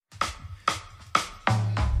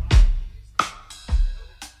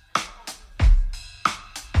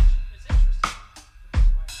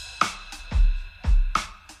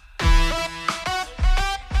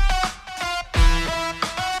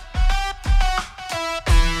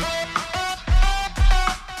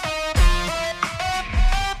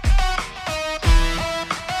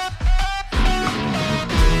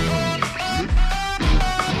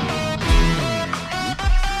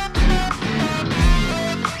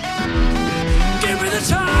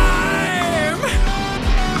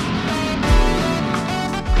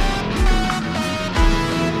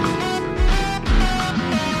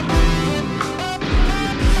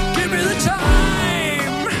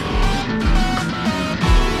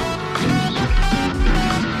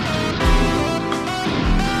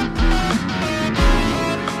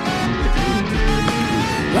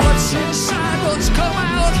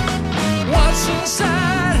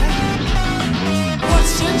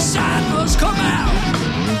come out.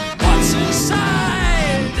 What's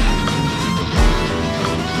inside?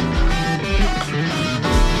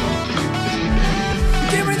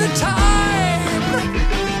 Give me the time.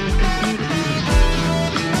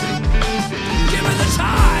 Give me the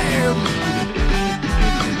time.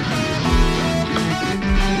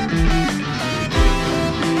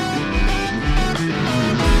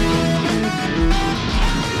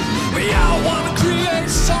 We all want to create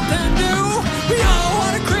something new. We all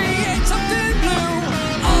want to create something blue.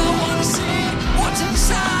 All want to see what's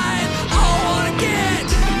inside. All want to get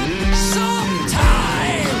some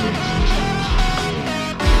time.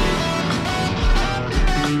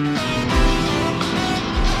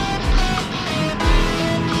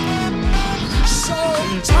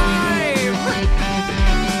 Some time.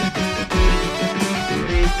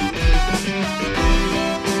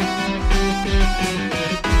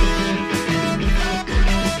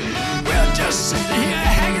 We're just sitting here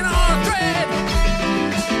hanging on a thread.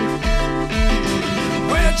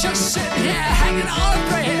 We're just sitting here hanging on a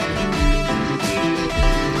thread.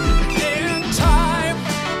 In time.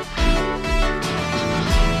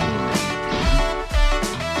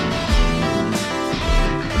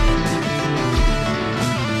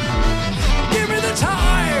 Give me the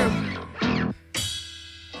time.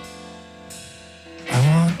 I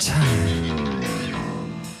want time.